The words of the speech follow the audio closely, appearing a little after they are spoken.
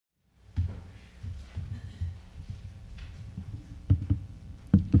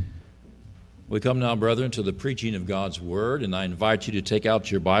We come now, brethren, to the preaching of God's Word, and I invite you to take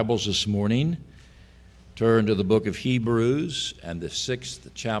out your Bibles this morning. Turn to the book of Hebrews and the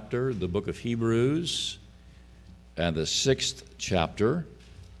 6th chapter, the book of Hebrews and the 6th chapter.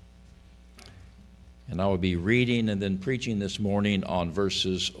 And I will be reading and then preaching this morning on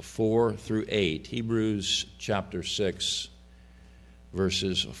verses 4 through 8. Hebrews chapter 6,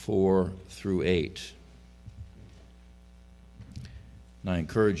 verses 4 through 8. And I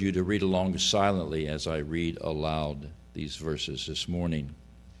encourage you to read along silently as I read aloud these verses this morning.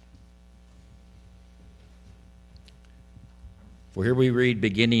 For here we read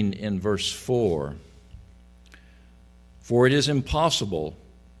beginning in verse 4, "For it is impossible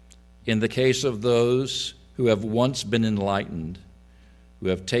in the case of those who have once been enlightened, who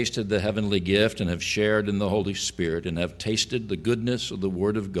have tasted the heavenly gift and have shared in the Holy Spirit and have tasted the goodness of the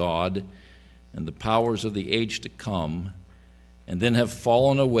Word of God and the powers of the age to come, and then have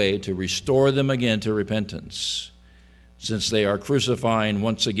fallen away, to restore them again to repentance, since they are crucifying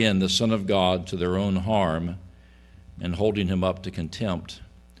once again the Son of God to their own harm and holding him up to contempt.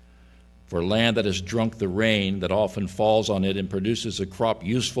 For land that has drunk the rain that often falls on it and produces a crop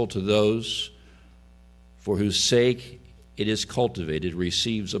useful to those for whose sake it is cultivated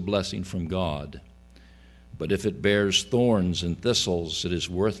receives a blessing from God. But if it bears thorns and thistles, it is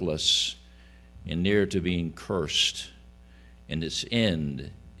worthless and near to being cursed, and its end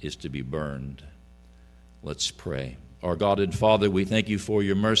is to be burned." Let's pray. Our God and Father, we thank you for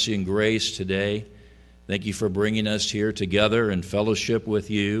your mercy and grace today. Thank you for bringing us here together in fellowship with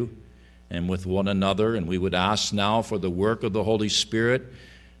you and with one another. And we would ask now for the work of the Holy Spirit,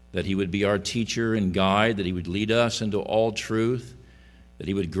 that he would be our teacher and guide, that he would lead us into all truth, that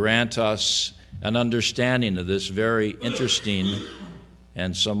he would grant us an understanding of this very interesting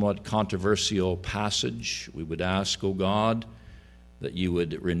and somewhat controversial passage. We would ask, O God, that you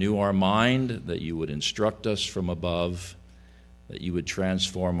would renew our mind, that you would instruct us from above, that you would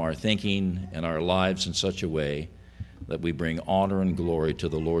transform our thinking and our lives in such a way that we bring honor and glory to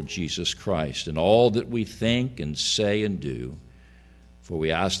the Lord Jesus Christ in all that we think and say and do. For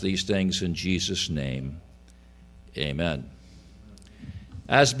we ask these things in Jesus' name. Amen.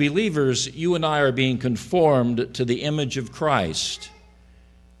 As believers, you and I are being conformed to the image of Christ.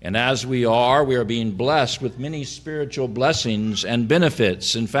 And as we are being blessed with many spiritual blessings and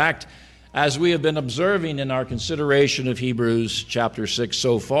benefits. In fact, as we have been observing in our consideration of Hebrews chapter 6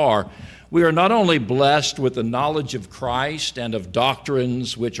 so far, we are not only blessed with the knowledge of Christ and of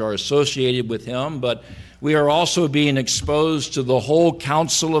doctrines which are associated with him, but we are also being exposed to the whole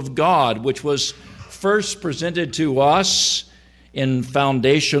counsel of God, which was first presented to us in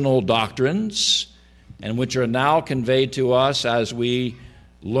foundational doctrines, and which are now conveyed to us as we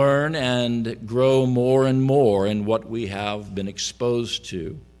learn and grow more and more in what we have been exposed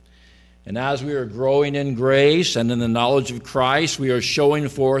to. And as we are growing in grace and in the knowledge of Christ, we are showing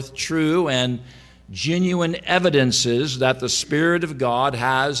forth true and genuine evidences that the Spirit of God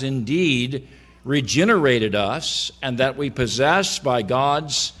has indeed regenerated us, and that we possess, by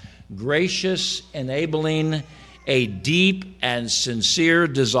God's gracious enabling, a deep and sincere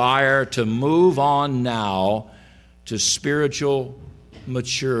desire to move on now to spiritual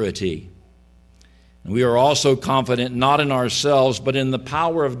maturity. And we are also confident, not in ourselves, but in the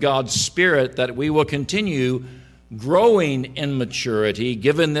power of God's Spirit, that we will continue growing in maturity,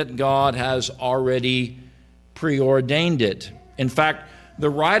 given that God has already preordained it. In fact, the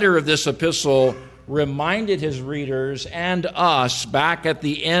writer of this epistle reminded his readers and us back at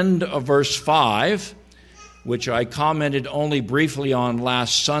the end of verse 5, which I commented only briefly on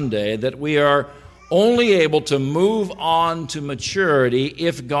last Sunday, that we are only able to move on to maturity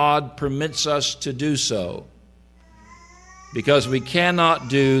if God permits us to do so, because we cannot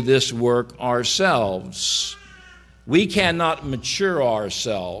do this work ourselves. We cannot mature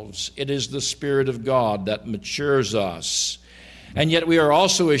ourselves. It is the Spirit of God that matures us. And yet we are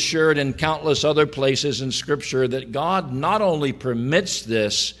also assured in countless other places in Scripture that God not only permits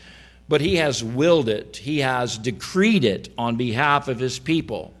this, but he has willed it. He has decreed it on behalf of his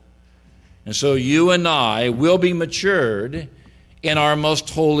people. And so you and I will be matured in our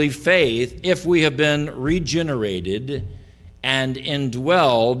most holy faith if we have been regenerated and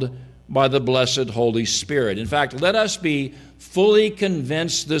indwelled by the blessed Holy Spirit. In fact, let us be fully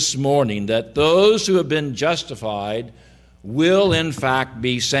convinced this morning that those who have been justified will in fact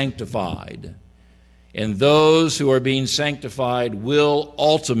be sanctified. And those who are being sanctified will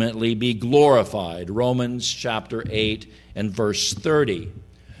ultimately be glorified. Romans chapter 8 and verse 30.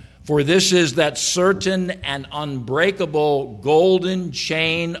 For this is that certain and unbreakable golden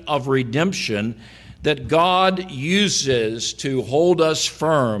chain of redemption that God uses to hold us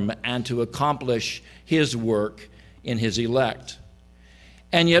firm and to accomplish His work in His elect.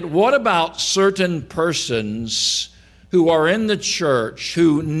 And yet, what about certain persons who are in the church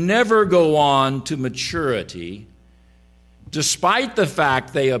who never go on to maturity, despite the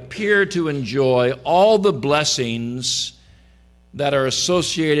fact they appear to enjoy all the blessings that are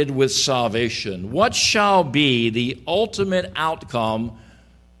associated with salvation? What shall be the ultimate outcome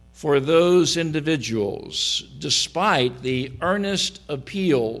for those individuals, despite the earnest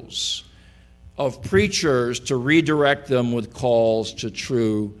appeals of preachers to redirect them with calls to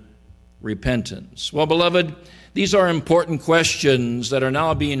true repentance? Well, beloved, these are important questions that are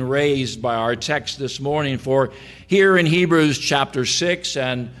now being raised by our text this morning. For here in Hebrews chapter 6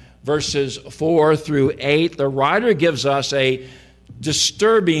 and verses 4 through 8, the writer gives us a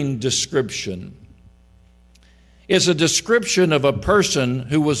disturbing description. It's a description of a person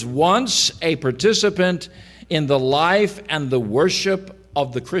who was once a participant in the life and the worship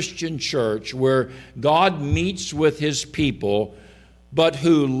of the Christian church, where God meets with His people, but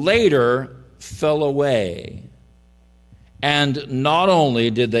who later fell away. And not only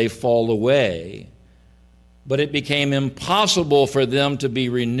did they fall away, but it became impossible for them to be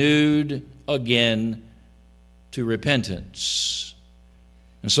renewed again to repentance.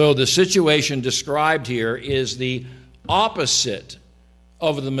 And so the situation described here is the opposite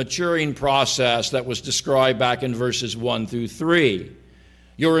of the maturing process that was described back in verses 1 through 3.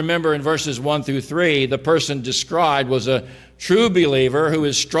 You'll remember in verses 1 through 3, the person described was a true believer who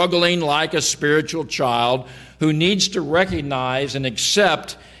is struggling like a spiritual child, who needs to recognize and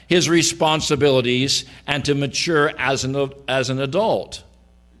accept his responsibilities and to mature as an adult.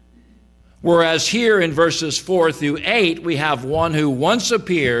 Whereas here in verses 4 through 8, we have one who once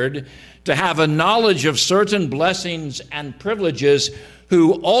appeared to have a knowledge of certain blessings and privileges,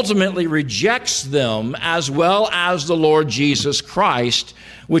 who ultimately rejects them, as well as the Lord Jesus Christ,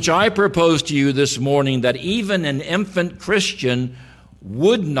 which I propose to you this morning that even an infant Christian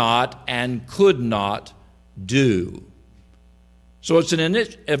would not and could not do. So it's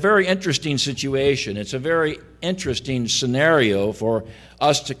a very interesting situation. It's a very interesting scenario for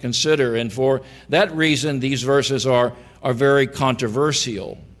us to consider. And for that reason, these verses are very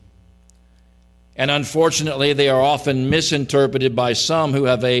controversial. And unfortunately, they are often misinterpreted by some who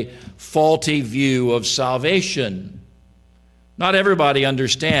have a faulty view of salvation. Not everybody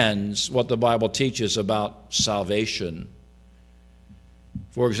understands what the Bible teaches about salvation.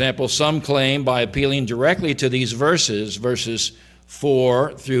 For example, some claim by appealing directly to these verses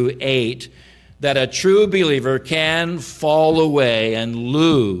 4 through 8, that a true believer can fall away and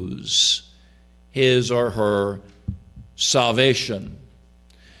lose his or her salvation.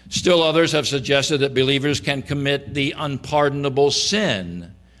 Still others have suggested that believers can commit the unpardonable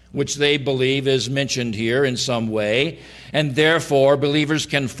sin, which they believe is mentioned here in some way, and therefore believers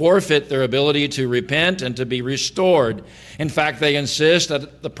can forfeit their ability to repent and to be restored. In fact, they insist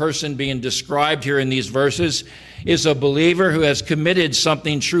that the person being described here in these verses is a believer who has committed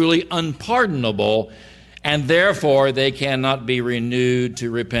something truly unpardonable, and therefore they cannot be renewed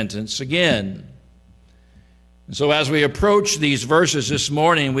to repentance again. So as we approach these verses this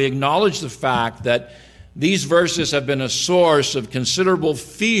morning, we acknowledge the fact that these verses have been a source of considerable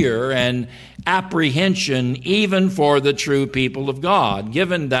fear and apprehension even for the true people of God,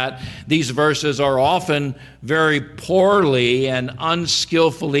 given that these verses are often very poorly and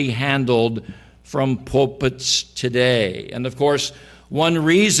unskillfully handled from pulpits today. And of course, one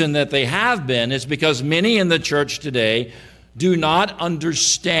reason that they have been is because many in the church today do not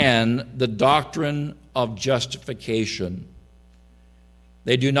understand the doctrine of justification.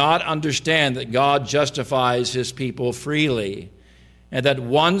 They do not understand that God justifies His people freely, and that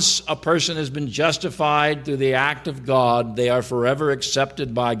once a person has been justified through the act of God, they are forever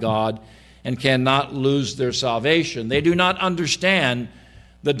accepted by God and cannot lose their salvation. They do not understand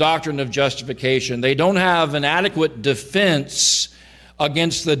the doctrine of justification. They don't have an adequate defense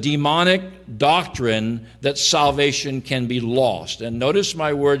against the demonic doctrine that salvation can be lost. And notice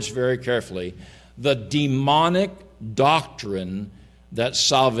my words very carefully. The demonic doctrine that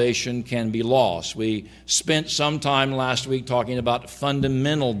salvation can be lost. We spent some time last week talking about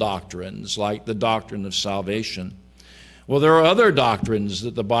fundamental doctrines like the doctrine of salvation. Well, there are other doctrines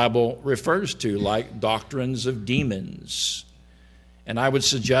that the Bible refers to, like doctrines of demons. And I would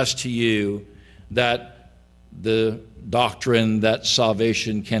suggest to you that the doctrine that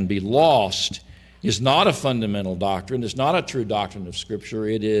salvation can be lost is not a fundamental doctrine. It's not a true doctrine of Scripture.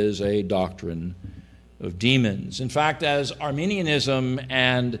 It is a doctrine of demons. In fact, as Arminianism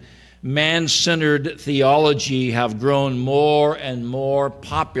and man-centered theology have grown more and more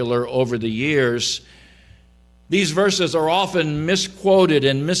popular over the years, these verses are often misquoted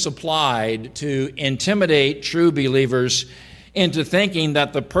and misapplied to intimidate true believers into thinking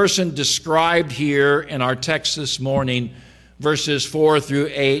that the person described here in our text this morning, verses 4 through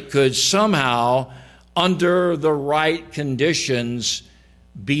 8, could somehow, under the right conditions,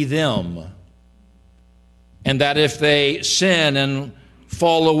 be them. And that if they sin and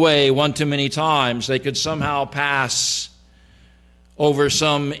fall away one too many times, they could somehow pass over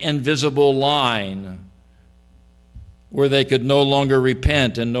some invisible line where they could no longer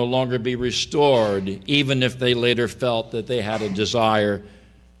repent and no longer be restored, even if they later felt that they had a desire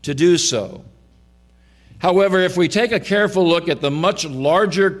to do so. However, if we take a careful look at the much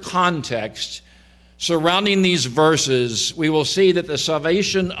larger context surrounding these verses, we will see that the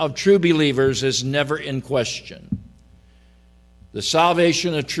salvation of true believers is never in question. The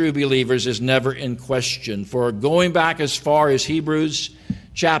salvation of true believers is never in question. For going back as far as Hebrews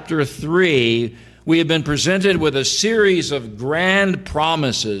chapter 3, we have been presented with a series of grand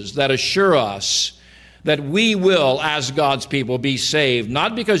promises that assure us that we will, as God's people, be saved,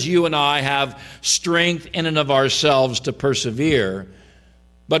 not because you and I have strength in and of ourselves to persevere,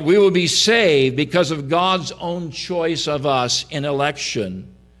 but we will be saved because of God's own choice of us in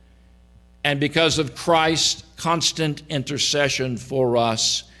election and because of Christ's constant intercession for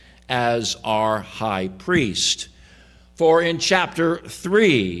us as our high priest. For in chapter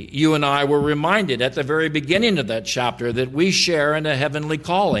 3, you and I were reminded at the very beginning of that chapter that we share in a heavenly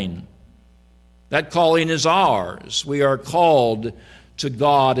calling. That calling is ours. We are called to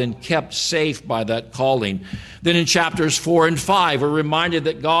God and kept safe by that calling. Then in chapters 4 and 5, we're reminded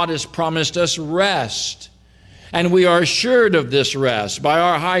that God has promised us rest. And we are assured of this rest by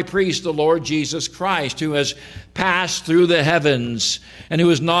our high priest, the Lord Jesus Christ, who has passed through the heavens and who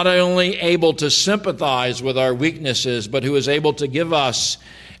is not only able to sympathize with our weaknesses, but who is able to give us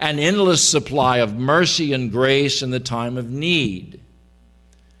an endless supply of mercy and grace in the time of need.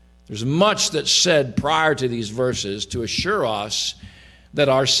 There's much that's said prior to these verses to assure us that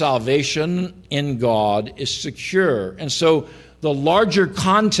our salvation in God is secure. And so the larger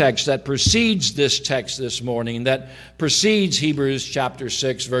context that precedes this text this morning, that precedes Hebrews chapter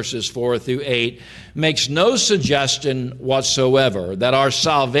 6, verses 4 through 8, makes no suggestion whatsoever that our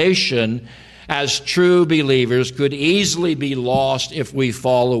salvation as true believers could easily be lost if we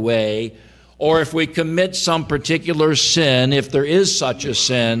fall away, or if we commit some particular sin, if there is such a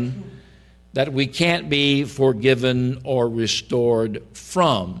sin, that we can't be forgiven or restored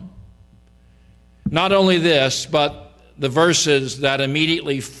from. Not only this, but the verses that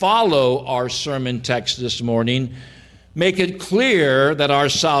immediately follow our sermon text this morning make it clear that our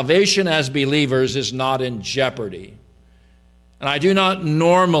salvation as believers is not in jeopardy. And I do not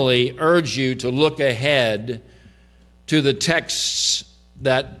normally urge you to look ahead to the texts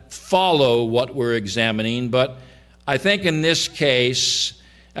that follow what we're examining, but I think in this case,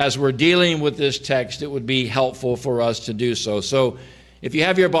 as we're dealing with this text, it would be helpful for us to do so. So if you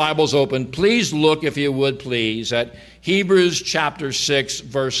have your Bibles open, please look, if you would please, at Hebrews chapter 6,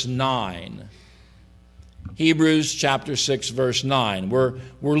 verse 9. Hebrews chapter 6, verse 9. We're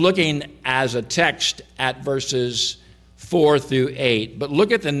looking as a text at verses 4 through 8. But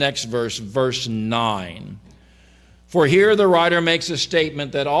look at the next verse, verse 9. For here the writer makes a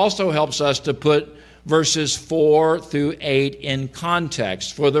statement that also helps us to put verses 4 through 8 in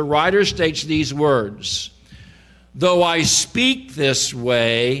context. For the writer states these words, "Though I speak this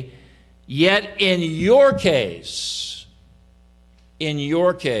way, yet in your case,"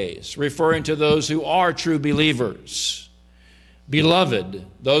 referring to those who are true believers, "beloved,"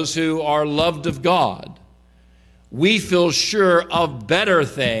 those who are loved of God, "we feel sure of better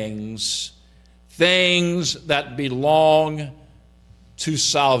things, things that belong to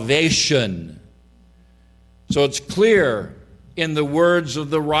salvation." So it's clear in the words of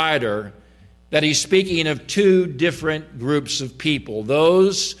the writer that he's speaking of two different groups of people.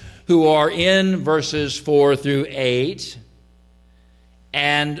 Those who are in verses 4 through 8,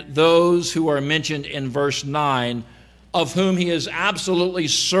 and those who are mentioned in verse 9, of whom he is absolutely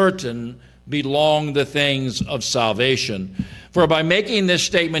certain belong the things of salvation. For by making this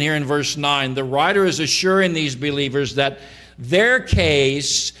statement here in verse 9, the writer is assuring these believers that their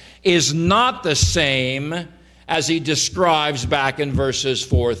case is not the same as he describes back in verses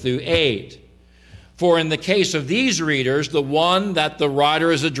 4 through 8. For in the case of these readers, the one that the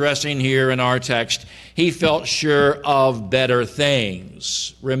writer is addressing here in our text, he felt sure of better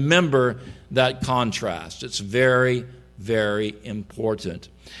things. Remember that contrast. It's very, very important.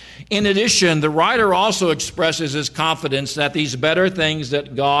 In addition, the writer also expresses his confidence that these better things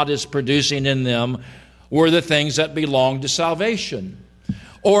that God is producing in them were the things that belong to salvation.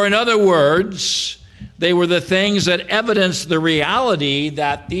 Or in other words, they were the things that evidenced the reality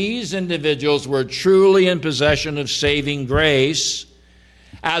that these individuals were truly in possession of saving grace,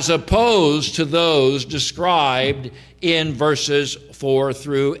 as opposed to those described in verses 4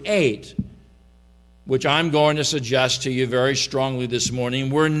 through 8, which I'm going to suggest to you very strongly this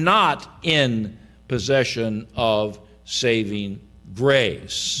morning, were not in possession of saving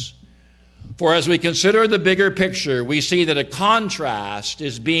grace. For as we consider the bigger picture, we see that a contrast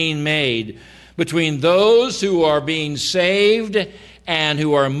is being made between those who are being saved and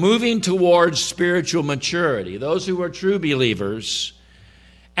who are moving towards spiritual maturity, those who are true believers,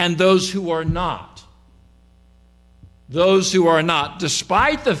 and those who are not. Those who are not,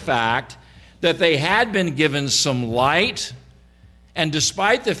 despite the fact that they had been given some light, and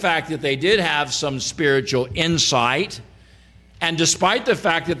despite the fact that they did have some spiritual insight, and despite the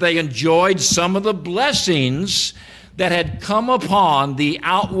fact that they enjoyed some of the blessings that had come upon the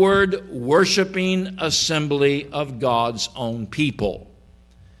outward worshiping assembly of God's own people.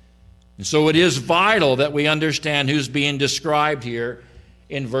 And so it is vital that we understand who's being described here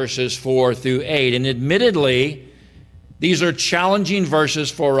in verses 4 through 8. And admittedly, these are challenging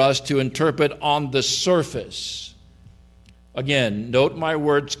verses for us to interpret on the surface. Again, note my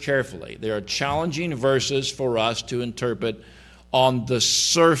words carefully. They are challenging verses for us to interpret on the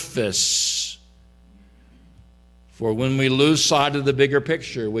surface. For when we lose sight of the bigger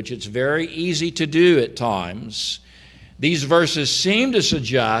picture, which it's very easy to do at times, these verses seem to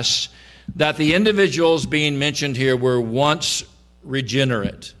suggest that the individuals being mentioned here were once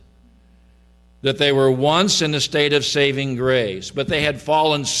regenerate, that they were once in a state of saving grace, but they had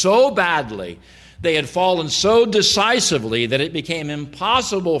fallen so badly, they had fallen so decisively that it became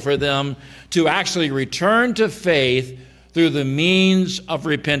impossible for them to actually return to faith through the means of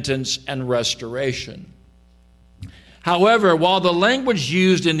repentance and restoration. However, while the language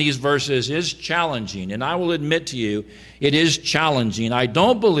used in these verses is challenging, and I will admit to you it is challenging, I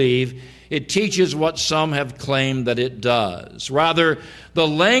don't believe it teaches what some have claimed that it does. Rather, the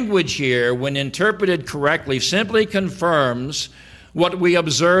language here, when interpreted correctly, simply confirms what we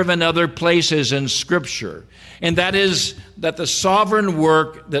observe in other places in Scripture, and that is that the sovereign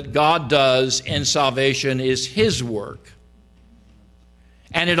work that God does in salvation is His work.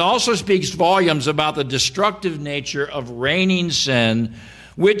 And it also speaks volumes about the destructive nature of reigning sin,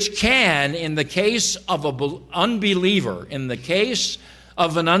 which can, in the case of an unbeliever,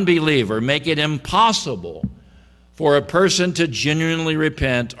 make it impossible for a person to genuinely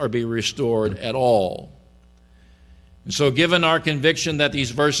repent or be restored at all. And so, given our conviction that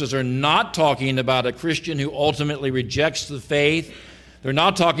these verses are not talking about a Christian who ultimately rejects the faith, they're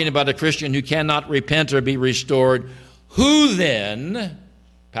not talking about a Christian who cannot repent or be restored, who then,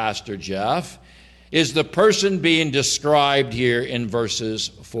 Pastor Jeff, is the person being described here in verses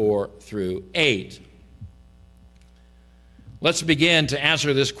 4 through 8? Let's begin to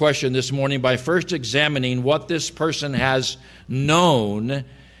answer this question this morning by first examining what this person has known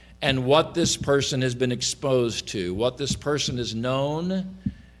and what this person has been exposed to. What this person has known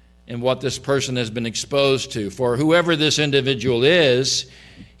and what this person has been exposed to. For whoever this individual is,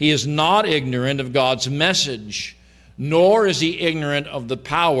 he is not ignorant of God's message, nor is he ignorant of the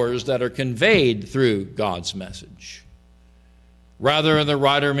powers that are conveyed through God's message. Rather, the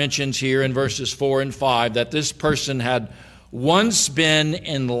writer mentions here in verses 4 and 5 that this person had once been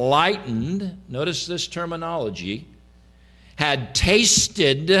enlightened, notice this terminology, had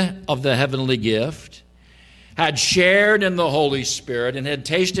tasted of the heavenly gift, had shared in the Holy Spirit, and had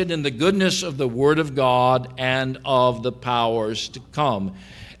tasted in the goodness of the Word of God and of the powers to come.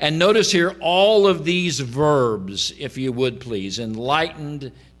 And notice here all of these verbs, if you would please: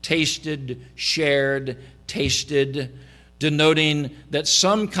 enlightened, tasted, shared, tasted, denoting that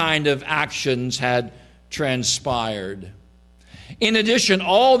some kind of actions had transpired. In addition,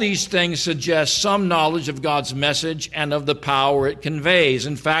 all these things suggest some knowledge of God's message and of the power it conveys.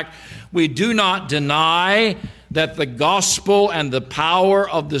 In fact, we do not deny that the gospel and the power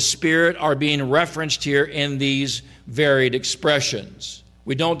of the Spirit are being referenced here in these varied expressions.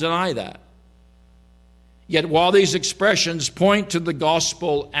 We don't deny that. Yet while these expressions point to the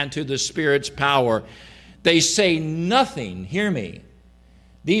gospel and to the Spirit's power, they say nothing, hear me,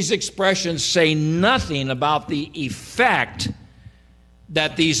 these expressions say nothing about the effect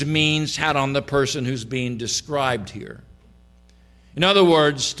that these means had on the person who's being described here. In other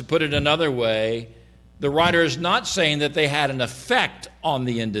words, to put it another way, the writer is not saying that they had an effect on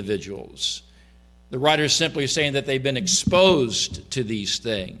the individuals. The writer is simply saying that they've been exposed to these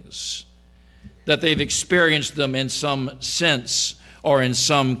things, that they've experienced them in some sense or in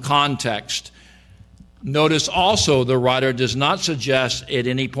some context. Notice also the writer does not suggest at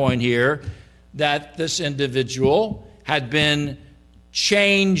any point here that this individual had been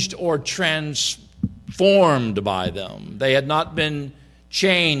changed or transformed by them. They had not been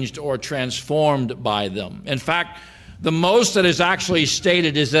changed or transformed by them. In fact, the most that is actually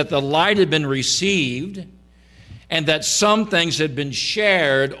stated is that the light had been received and that some things had been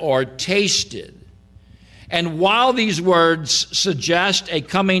shared or tasted. And while these words suggest a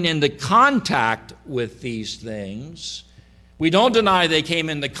coming into contact with these things, we don't deny they came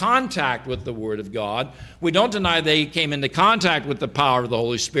into contact with the Word of God. We don't deny they came into contact with the power of the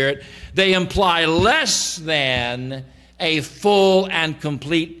Holy Spirit. They imply less than a full and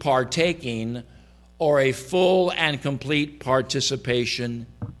complete partaking or a full and complete participation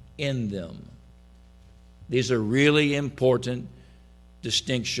in them. These are really important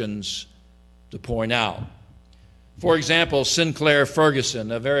distinctions to point out. For example, Sinclair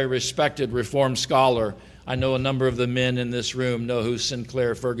Ferguson, a very respected Reformed scholar, I know a number of the men in this room know who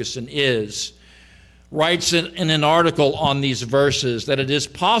Sinclair Ferguson is, writes in an article on these verses that it is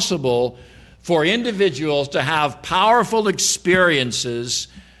possible for individuals to have powerful experiences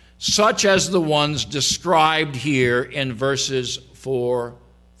such as the ones described here in verses 4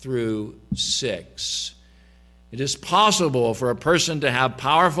 through 6. It is possible for a person to have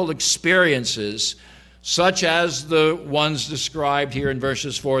powerful experiences such as the ones described here in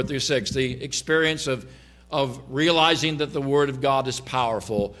verses 4 through 6, the experience of realizing that the Word of God is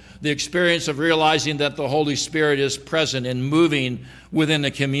powerful, the experience of realizing that the Holy Spirit is present and moving within the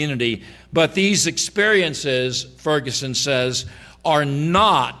community. But these experiences, Ferguson says, are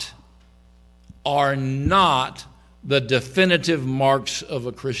not the definitive marks of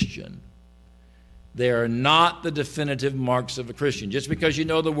a Christian. They are not the definitive marks of a Christian. Just because you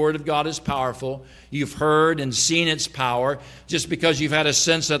know the Word of God is powerful, you've heard and seen its power, just because you've had a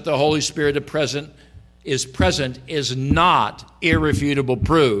sense that the Holy Spirit is present is not irrefutable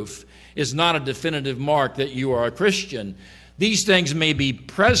proof, is not a definitive mark that you are a Christian. These things may be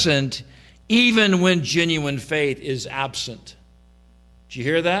present even when genuine faith is absent. Did you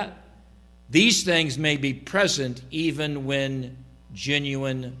hear that? These things may be present even when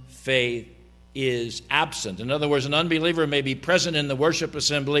genuine faith is absent. In other words, an unbeliever may be present in the worship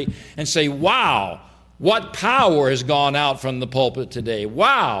assembly and say, wow, what power has gone out from the pulpit today.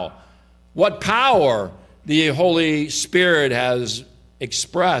 Wow, what power the Holy Spirit has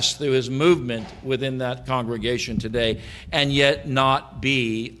expressed through his movement within that congregation today, and yet not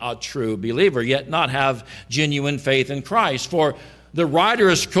be a true believer, yet not have genuine faith in Christ. For the writer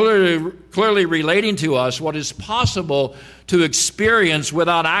is clearly relating to us what is possible to experience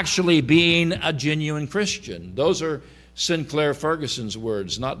without actually being a genuine Christian. Those are Sinclair Ferguson's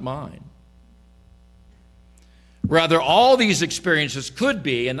words, not mine. Rather, all these experiences could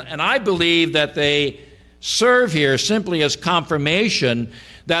be, and I believe that they serve here simply as confirmation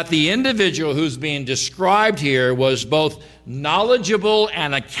that the individual who's being described here was both knowledgeable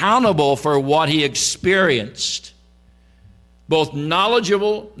and accountable for what he experienced. Both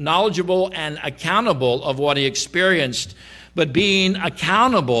knowledgeable and accountable of what he experienced. But being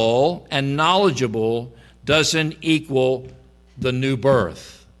accountable and knowledgeable doesn't equal the new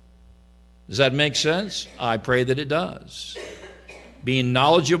birth. Does that make sense? I pray that it does. Being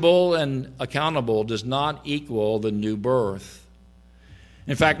knowledgeable and accountable does not equal the new birth.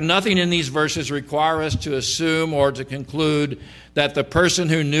 In fact, nothing in these verses require us to assume or to conclude that the person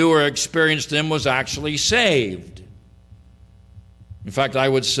who knew or experienced them was actually saved. In fact, I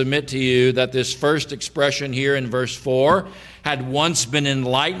would submit to you that this first expression here in verse 4, had once been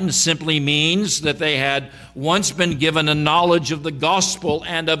enlightened, simply means that they had once been given a knowledge of the gospel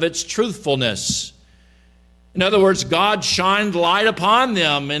and of its truthfulness. In other words, God shined light upon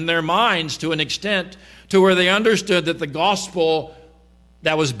them in their minds to an extent to where they understood that the gospel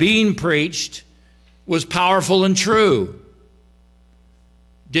that was being preached was powerful and true.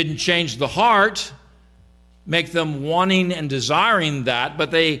 Didn't change the heart, make them wanting and desiring that, but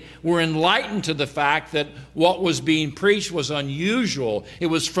they were enlightened to the fact that what was being preached was unusual. It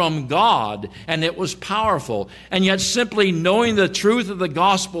was from God, and it was powerful. And yet simply knowing the truth of the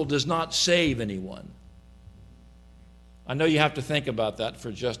gospel does not save anyone. I know you have to think about that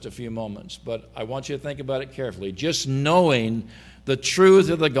for just a few moments, but I want you to think about it carefully. Just knowing the truth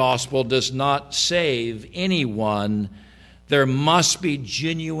of the gospel does not save anyone. There must be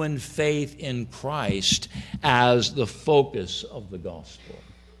genuine faith in Christ as the focus of the gospel.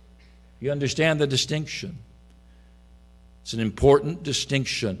 You understand the distinction? It's an important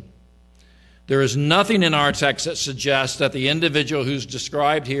distinction. There is nothing in our text that suggests that the individual who's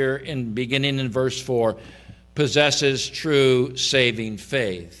described here beginning in verse 4 possesses true saving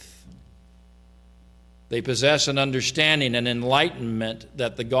faith. They possess an understanding and enlightenment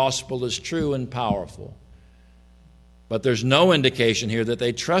that the gospel is true and powerful. But there's no indication here that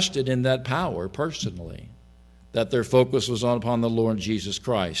they trusted in that power personally, that their focus was upon the Lord Jesus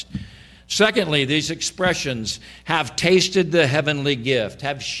Christ. Secondly, these expressions have tasted the heavenly gift,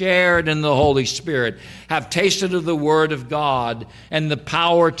 have shared in the Holy Spirit, have tasted of the Word of God and the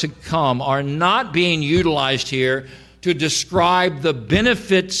power to come, are not being utilized here to describe the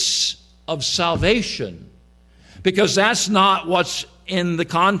benefits of salvation, because that's not what's in the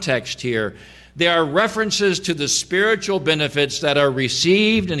context here. There are references to the spiritual benefits that are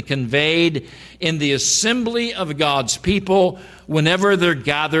received and conveyed in the assembly of God's people whenever they're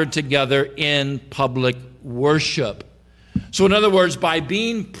gathered together in public worship. So in other words, by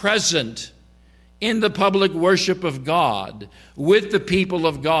being present in the public worship of God with the people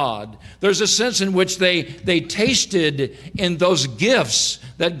of God, there's a sense in which they tasted in those gifts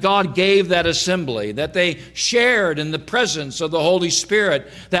that God gave that assembly, that they shared in the presence of the Holy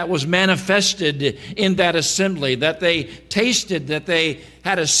Spirit that was manifested in that assembly, that they tasted, that they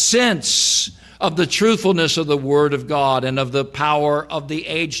had a sense of the truthfulness of the Word of God and of the power of the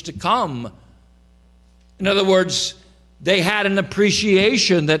age to come. In other words, they had an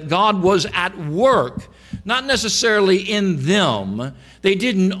appreciation that God was at work, not necessarily in them. They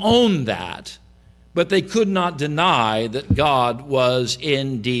didn't own that, but they could not deny that God was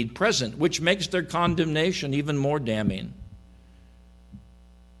indeed present, which makes their condemnation even more damning,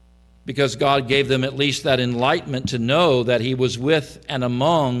 because God gave them at least that enlightenment to know that He was with and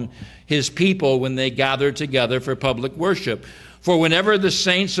among His people when they gathered together for public worship. For whenever the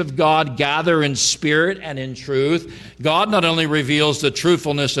saints of God gather in spirit and in truth, God not only reveals the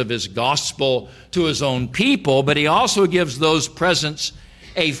truthfulness of His gospel to His own people, but He also gives those present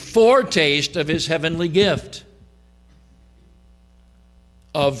a foretaste of His heavenly gift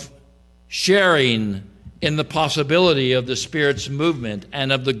of sharing in the possibility of the Spirit's movement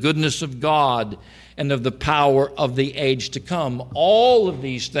and of the goodness of God and of the power of the age to come. All of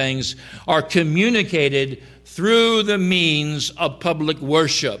these things are communicated through the means of public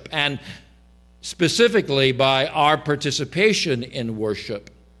worship, and specifically by our participation in worship.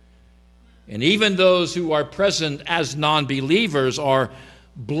 And even those who are present as non-believers are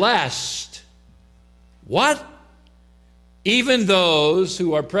blessed. What? Even those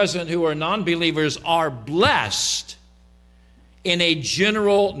who are present who are non-believers are blessed in a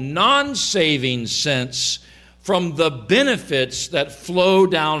general non-saving sense from the benefits that flow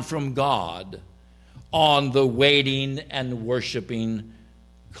down from God on the waiting and worshiping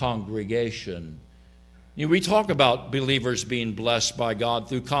congregation. You know, we talk about believers being blessed by God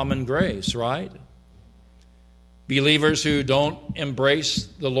through common grace, right? Believers who don't embrace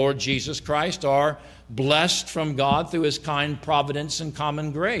the Lord Jesus Christ are blessed from God through His kind providence and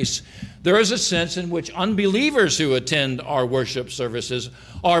common grace. There is a sense in which unbelievers who attend our worship services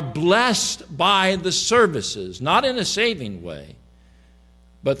are blessed by the services, not in a saving way,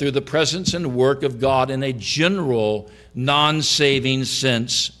 but through the presence and work of God in a general, non-saving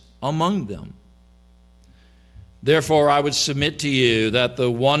sense among them. Therefore, I would submit to you that the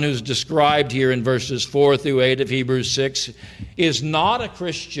one who's described here in verses 4 through 8 of Hebrews 6 is not a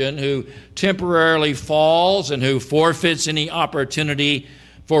Christian who temporarily falls and who forfeits any opportunity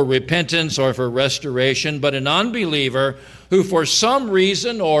for repentance or for restoration, but an unbeliever who for some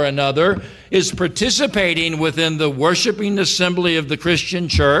reason or another is participating within the worshiping assembly of the Christian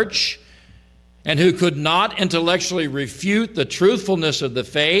church and who could not intellectually refute the truthfulness of the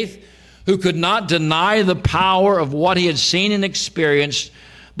faith, who could not deny the power of what he had seen and experienced,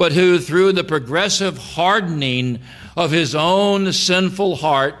 but who through the progressive hardening of his own sinful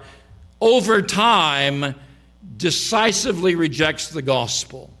heart over time decisively rejects the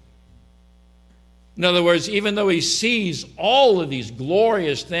gospel. In other words, even though he sees all of these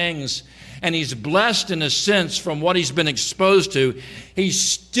glorious things and he's blessed in a sense from what he's been exposed to, he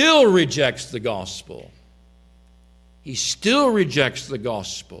still rejects the gospel. He still rejects the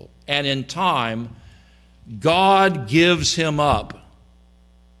gospel. And in time, God gives him up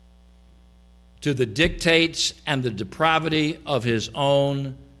to the dictates and the depravity of his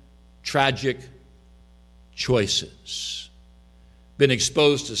own tragic choices. Been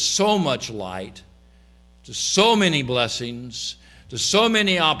exposed to so much light, to so many blessings, to so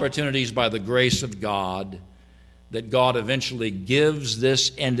many opportunities by the grace of God, that God eventually gives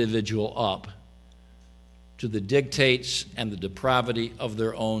this individual up to the dictates and the depravity of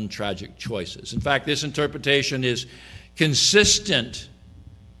their own tragic choices. In fact, this interpretation is consistent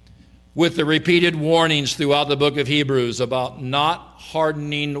with the repeated warnings throughout the book of Hebrews about not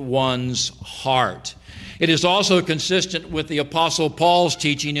hardening one's heart. It is also consistent with the Apostle Paul's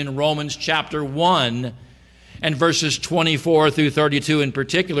teaching in Romans chapter 1 and verses 24 through 32 in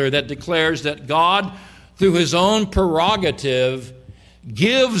particular, that declares that God, through his own prerogative,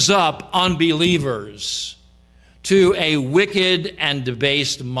 gives up unbelievers to a wicked and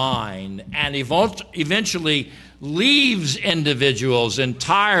debased mind, and eventually leaves individuals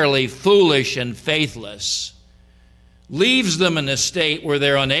entirely foolish and faithless, leaves them in a state where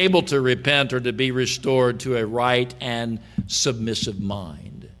they're unable to repent or to be restored to a right and submissive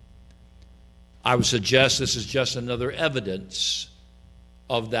mind. I would suggest this is just another evidence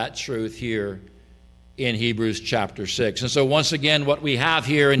of that truth here in Hebrews chapter 6. And so once again, what we have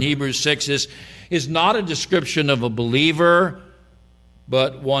here in Hebrews 6 is not a description of a believer,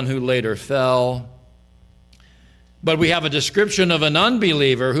 but one who later fell. But we have a description of an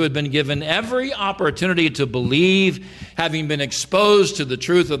unbeliever who had been given every opportunity to believe, having been exposed to the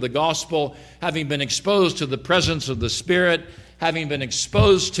truth of the gospel, having been exposed to the presence of the Spirit, having been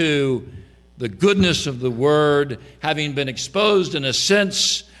exposed to the goodness of the Word, having been exposed in a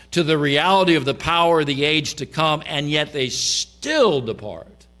sense to the reality of the power of the age to come, and yet they still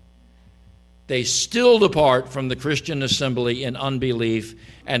depart. They still depart from the Christian assembly in unbelief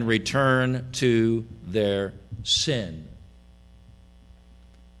and return to their sin.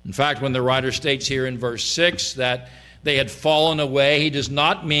 In fact, when the writer states here in verse 6 that they had fallen away, he does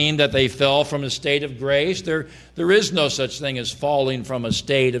not mean that they fell from a state of grace. There is no such thing as falling from a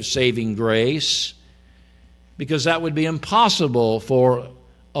state of saving grace, because that would be impossible for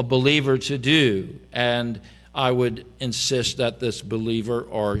a believer to do. And I would insist that this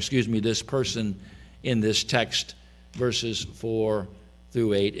person in this text, verses 4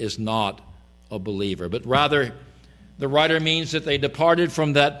 through 8, is not a believer. But rather, the writer means that they departed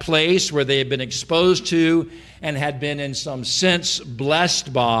from that place where they had been exposed to and had been in some sense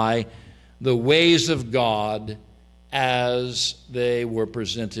blessed by the ways of God as they were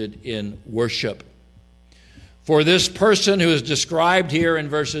presented in worship. For this person who is described here in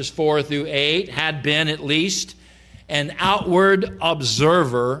verses 4 through 8 had been at least an outward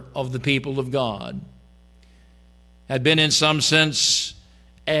observer of the people of God, had been in some sense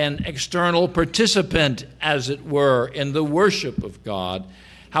an external participant, as it were, in the worship of God.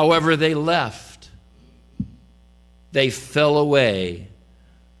 However, they left. They fell away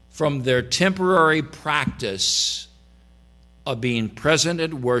from their temporary practice of being present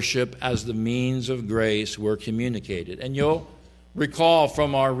at worship as the means of grace were communicated. And you'll recall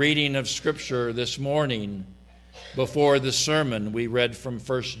from our reading of Scripture this morning, before the sermon, we read from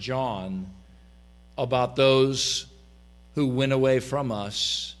 1 John about those who went away from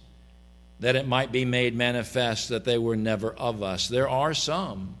us, that it might be made manifest that they were never of us. There are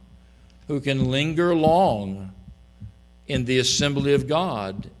some who can linger long in the assembly of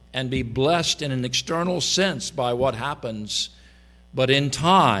God and be blessed in an external sense by what happens. But in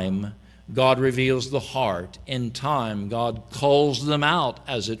time, God reveals the heart. In time, God culls them out,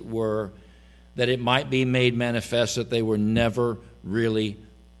 as it were, that it might be made manifest that they were never really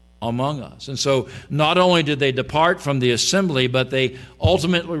among us. And so not only did they depart from the assembly, but they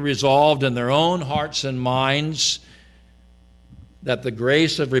ultimately resolved in their own hearts and minds that the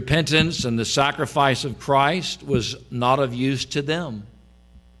grace of repentance and the sacrifice of Christ was not of use to them.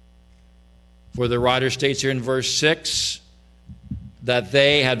 For the writer states here in verse 6 that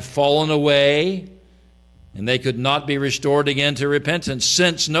they had fallen away and they could not be restored again to repentance,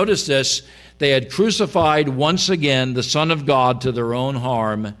 since, notice this, they had crucified once again the Son of God to their own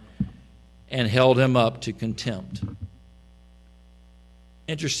harm and held him up to contempt.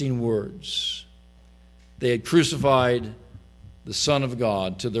 Interesting words. They had crucified the Son of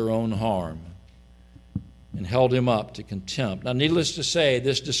God to their own harm and held him up to contempt. Now, needless to say,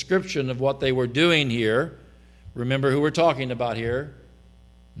 this description of what they were doing here, remember who we're talking about here,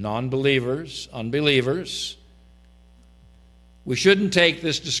 non-believers, unbelievers. We shouldn't take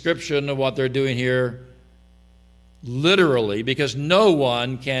this description of what they're doing here literally, because no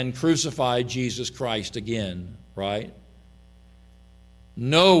one can crucify Jesus Christ again, right?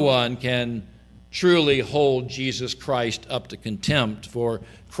 No one can truly hold Jesus Christ up to contempt, for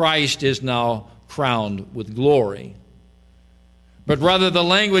Christ is now crowned with glory. But rather, the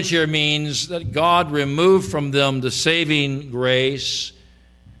language here means that God removed from them the saving grace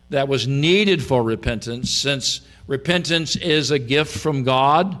that was needed for repentance, since repentance is a gift from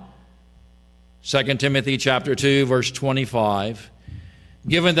God. 2 Timothy chapter 2, verse 25.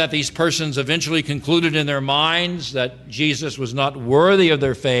 Given that these persons eventually concluded in their minds that Jesus was not worthy of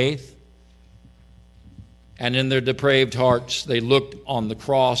their faith, And in their depraved hearts, they looked on the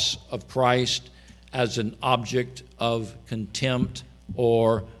cross of Christ as an object of contempt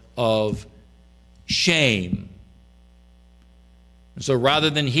or of shame. And so rather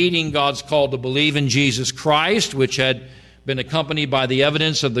than heeding God's call to believe in Jesus Christ, which had been accompanied by the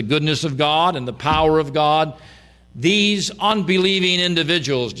evidence of the goodness of God and the power of God, these unbelieving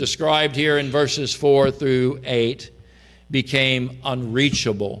individuals, described here in verses 4 through 8, became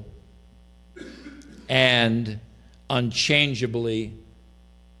unreachable and unchangeably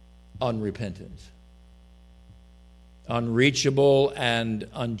unrepentant. Unreachable and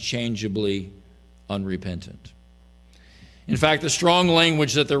unchangeably unrepentant. In fact, the strong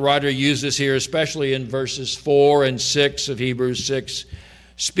language that the writer uses here, especially in verses 4 and 6 of Hebrews 6,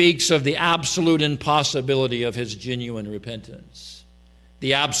 speaks of the absolute impossibility of his genuine repentance.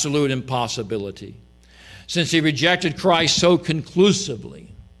 The absolute impossibility. Since he rejected Christ so conclusively,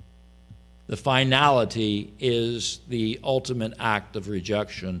 the finality is the ultimate act of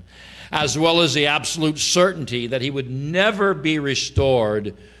rejection, as well as the absolute certainty that he would never be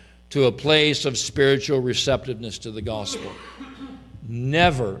restored to a place of spiritual receptiveness to the gospel.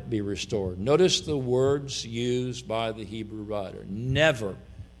 Never be restored. Notice the words used by the Hebrew writer. Never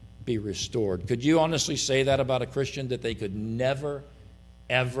be restored. Could you honestly say that about a Christian, that they could never,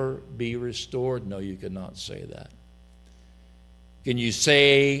 ever be restored? No, you could not say that. Can you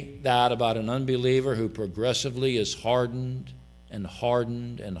say that about an unbeliever who progressively is hardened and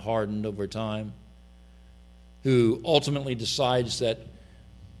hardened and hardened over time, who ultimately decides that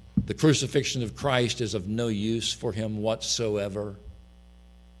the crucifixion of Christ is of no use for him whatsoever,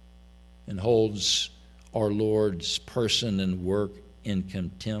 and holds our Lord's person and work in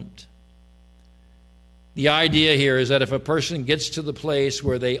contempt? The idea here is that if a person gets to the place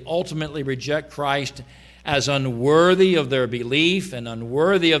where they ultimately reject Christ as unworthy of their belief and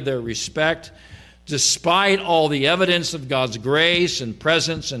unworthy of their respect, despite all the evidence of God's grace and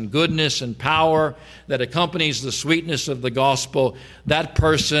presence and goodness and power that accompanies the sweetness of the gospel, that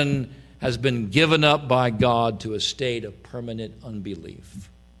person has been given up by God to a state of permanent unbelief.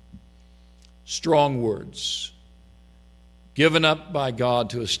 Strong words. Given up by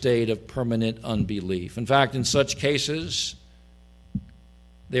God to a state of permanent unbelief. In fact, in such cases,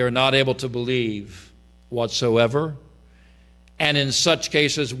 they are not able to believe whatsoever. And in such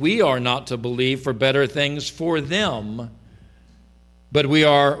cases, we are not to believe for better things for them, but we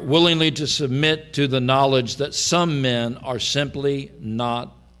are willingly to submit to the knowledge that some men are simply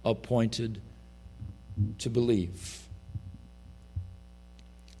not appointed to believe.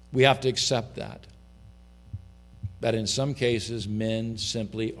 We have to accept that in some cases, men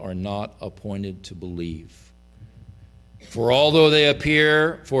simply are not appointed to believe. For although they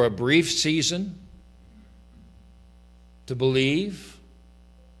appear for a brief season to believe,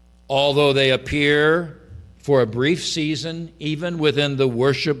 although they appear for a brief season, even within the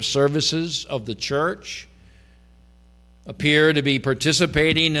worship services of the church, appear to be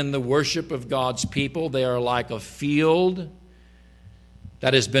participating in the worship of God's people, they are like a field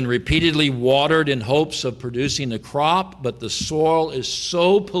that has been repeatedly watered in hopes of producing a crop, but the soil is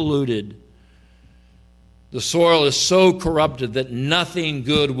so polluted, the soil is so corrupted that nothing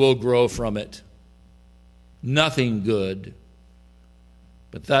good will grow from it. Nothing good,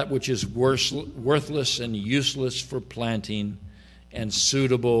 but that which is worthless and useless for planting and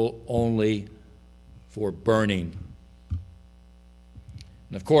suitable only for burning.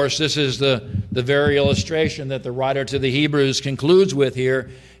 And of course, this is the very illustration that the writer to the Hebrews concludes with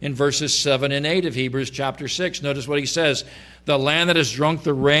here in verses 7 and 8 of Hebrews chapter 6. Notice what he says. The land that has drunk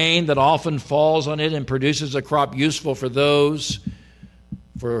the rain that often falls on it and produces a crop useful for those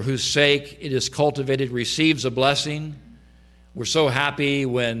for whose sake it is cultivated receives a blessing. We're so happy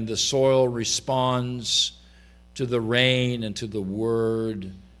when the soil responds to the rain and to the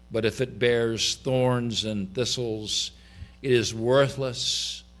word, but if it bears thorns and thistles, it is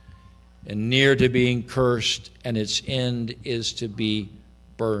worthless and near to being cursed, and its end is to be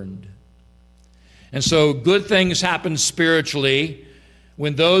burned. And so good things happen spiritually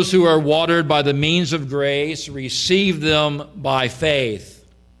when those who are watered by the means of grace receive them by faith.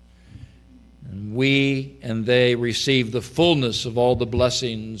 And we and they receive the fullness of all the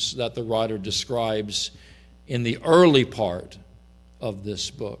blessings that the writer describes in the early part of this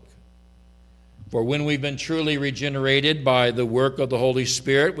book. For when we've been truly regenerated by the work of the Holy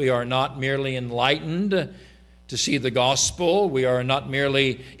Spirit, we are not merely enlightened to see the gospel. We are not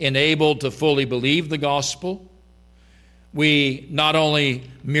merely enabled to fully believe the gospel. We not only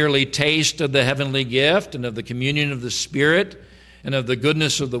merely taste of the heavenly gift and of the communion of the Spirit and of the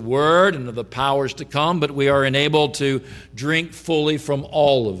goodness of the Word and of the powers to come, but we are enabled to drink fully from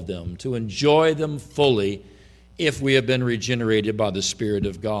all of them, to enjoy them fully if we have been regenerated by the Spirit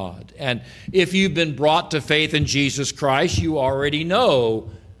of God. And if you've been brought to faith in Jesus Christ, you already know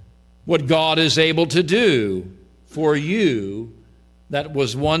what God is able to do for you that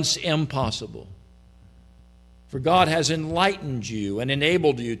was once impossible. For God has enlightened you and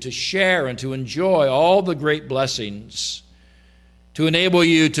enabled you to share and to enjoy all the great blessings, to enable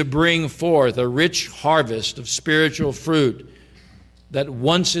you to bring forth a rich harvest of spiritual fruit that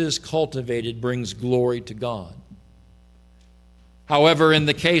once is cultivated brings glory to God. However, in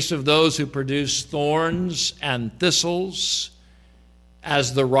the case of those who produce thorns and thistles,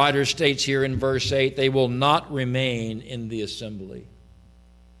 as the writer states here in verse 8, they will not remain in the assembly.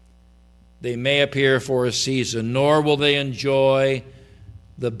 They may appear for a season, nor will they enjoy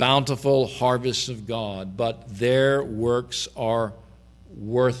the bountiful harvests of God, but their works are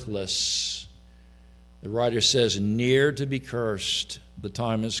worthless. The writer says, near to be cursed, the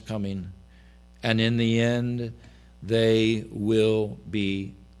time is coming, and in the end they will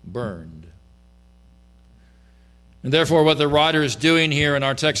be burned. And therefore, what the writer is doing here in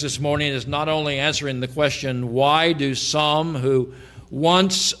our text this morning is not only answering the question, why do some who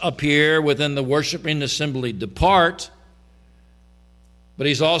once appear within the worshiping assembly depart, but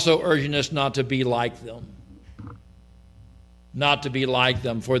he's also urging us not to be like them. Not to be like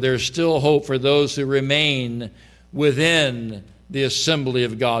them, for there's still hope for those who remain within the assembly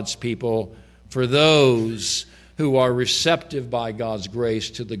of God's people, for those who are receptive by God's grace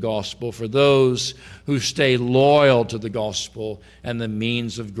to the gospel, for those who stay loyal to the gospel and the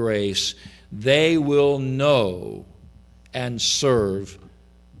means of grace. They will know and serve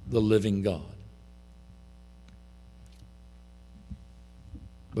the living God.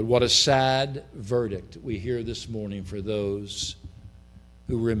 But what a sad verdict we hear this morning for those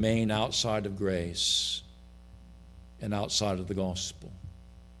who remain outside of grace and outside of the gospel.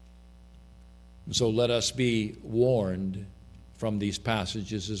 And so let us be warned from these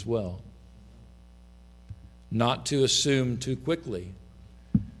passages as well, not to assume too quickly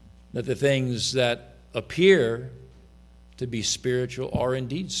that the things that appear to be spiritual are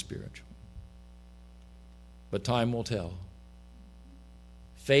indeed spiritual. But time will tell.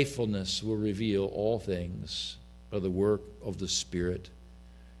 Faithfulness will reveal all things by the work of the Spirit.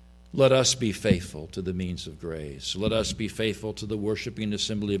 Let us be faithful to the means of grace. Let us be faithful to the worshiping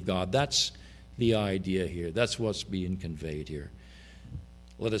assembly of God. That's the idea here. That's what's being conveyed here.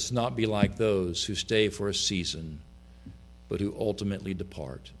 Let us not be like those who stay for a season, but who ultimately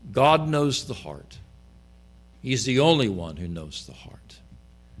depart. God knows the heart. He's the only one who knows the heart.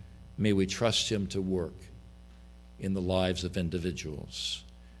 May we trust him to work in the lives of individuals.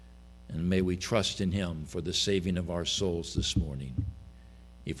 And may we trust in him for the saving of our souls this morning,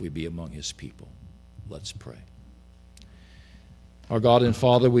 if we be among his people. Let's pray. Our God and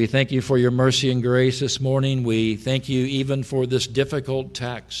Father, we thank you for your mercy and grace this morning. We thank you even for this difficult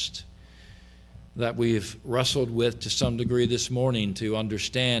text that we've wrestled with to some degree this morning to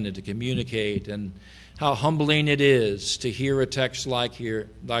understand and to communicate, and how humbling it is to hear a text like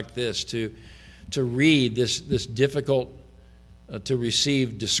this, to read this difficult to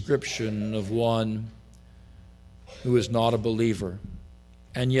receive description of one who is not a believer.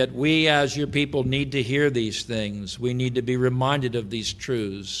 And yet we as your people need to hear these things. We need to be reminded of these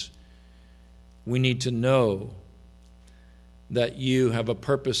truths. We need to know that you have a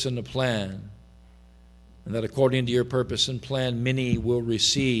purpose and a plan, and that according to your purpose and plan, many will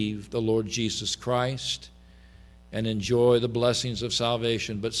receive the Lord Jesus Christ and enjoy the blessings of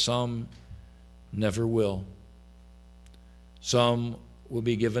salvation, but some never will. Some will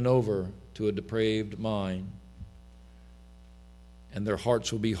be given over to a depraved mind, and their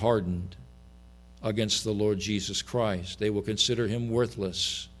hearts will be hardened against the Lord Jesus Christ. They will consider him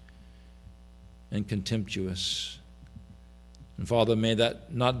worthless and contemptuous. And Father, may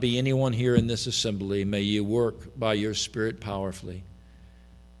that not be anyone here in this assembly. May you work by your Spirit powerfully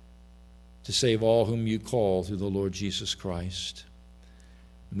to save all whom you call through the Lord Jesus Christ.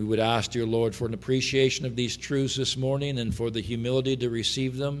 And we would ask, dear Lord, for an appreciation of these truths this morning, and for the humility to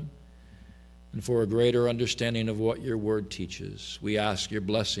receive them, and for a greater understanding of what your word teaches. We ask your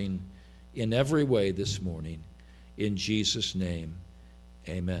blessing in every way this morning. In Jesus' name,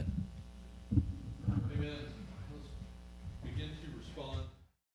 amen.